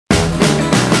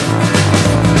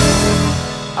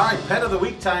Pet of the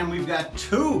week time. We've got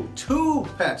two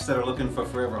pets that are looking for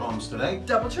forever homes today.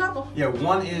 Double trouble. Yeah,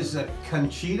 one is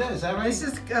Chenchita, is that right? This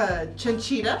is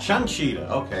Chenchita. Chenchita,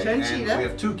 okay. Chenchita. And we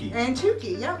have Tuky. And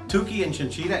Tuky, yeah. Tuky and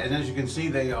Chenchita, and as you can see,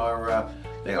 they are a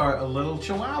little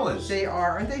Chihuahuas. They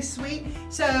are, aren't they sweet?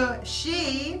 So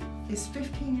she is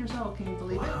 15 years old. Can you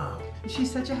believe Wow. it?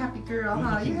 She's such a happy girl,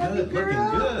 huh? Looking You happy good, girl?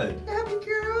 looking good. You happy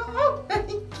girl? Oh,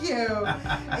 thank you.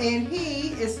 And he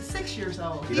is 6 years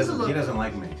old. He doesn't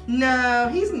like me. No,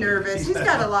 he's nervous. He's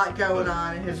got a lot going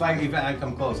on in his If I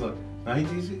come close, look. No,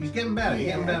 he's getting better. He's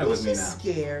getting better with me now. He's just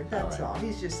scared. That's all.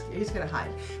 He's gonna hide.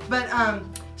 But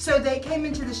so they came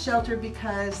into the shelter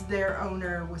because their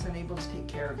owner was unable to take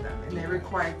care of them, and they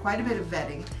required quite a bit of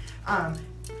vetting.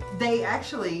 They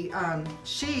actually,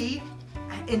 she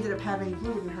ended up having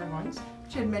fluid in her lungs.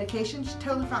 She had medication. She's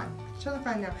totally fine. She's totally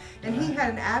fine now. And he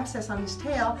had an abscess on his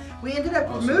tail. We ended up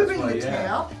moving the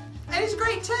tail. And he's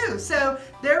great too. So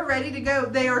they're ready to go.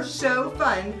 They are so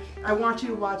fun. I want you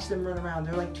to watch them run around.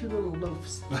 They're like two little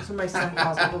loafs. That's what my son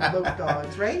calls them, little loaf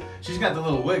dogs, right? She's got the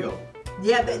little wiggle.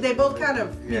 Yeah, they both kind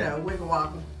of, you know, wiggle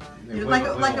wobble. Like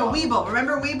a weeble.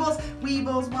 Remember weebles?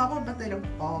 Weebles wobble, but they don't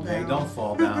fall down. They don't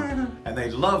fall down. And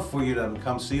they'd love for you to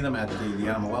come see them at the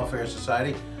Animal Welfare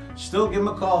Society. Still give them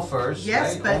a call first.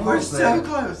 Yes, right? but Almost we're there. so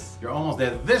close. You're almost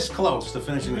there. This close to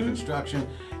finishing the construction.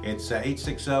 It's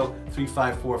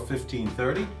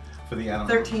 860-354-1530 for the animal.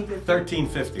 1350.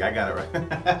 1350. I got it right.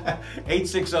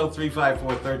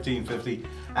 860-354-1350.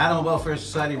 Animal Welfare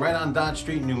Society, right on Dodge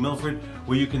Street in New Milford,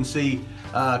 where you can see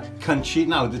Chenchita.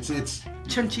 No, it's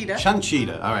Chenchita.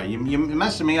 Chenchita. All right, you're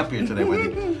messing me up here today,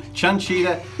 Wendy.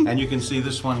 Chenchita, and you can see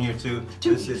this one here too.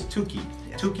 This is Tuky.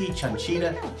 Tuky,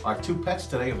 Chenchita are two pets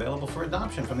today available for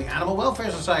adoption from the Animal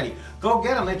Welfare Society. Go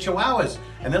get them, they're Chihuahuas,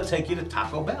 and they'll take you to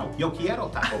Taco Bell. Yo quiero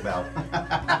Taco Bell.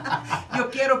 Yo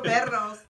quiero perros.